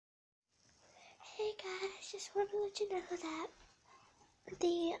just want to let you know that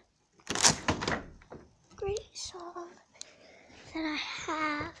the great song that I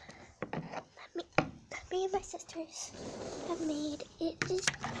have, that me and my sisters have made, it is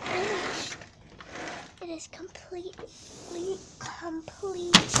finished. It is completely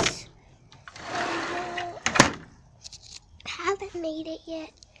complete. I haven't made it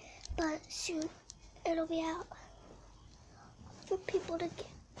yet, but soon it'll be out for people to get.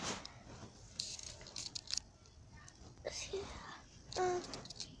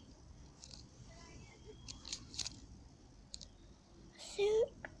 Soon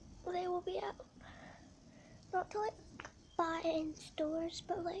they will be out. Not to like buy in stores,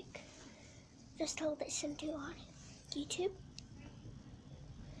 but like just to listen to on YouTube.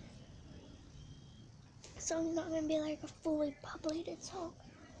 The song's not gonna be like a fully published song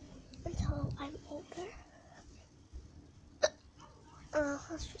until I'm older.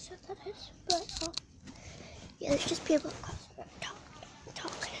 That's just what that is. But yeah, there's just people across the road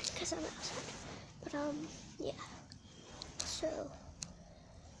talking because I'm outside. But yeah. So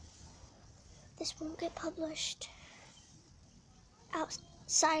this won't get published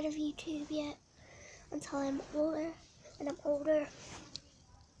outside of YouTube yet until I'm older. And I'm older,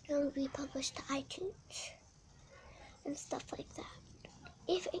 it'll be published to iTunes and stuff like that,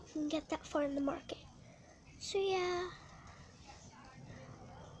 if it can get that far in the market. So yeah,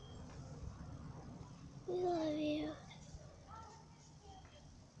 we love you.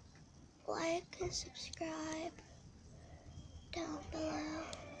 Like and subscribe down below.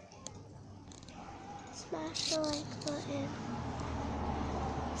 Smash the like button.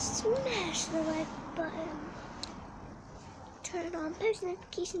 Smash the like button. Turn on post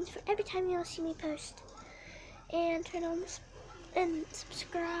notifications for every time you'll see me post. And turn on and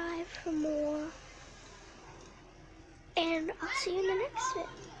subscribe for more. And I'll see you in the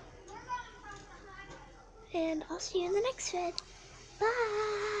next vid. Bye.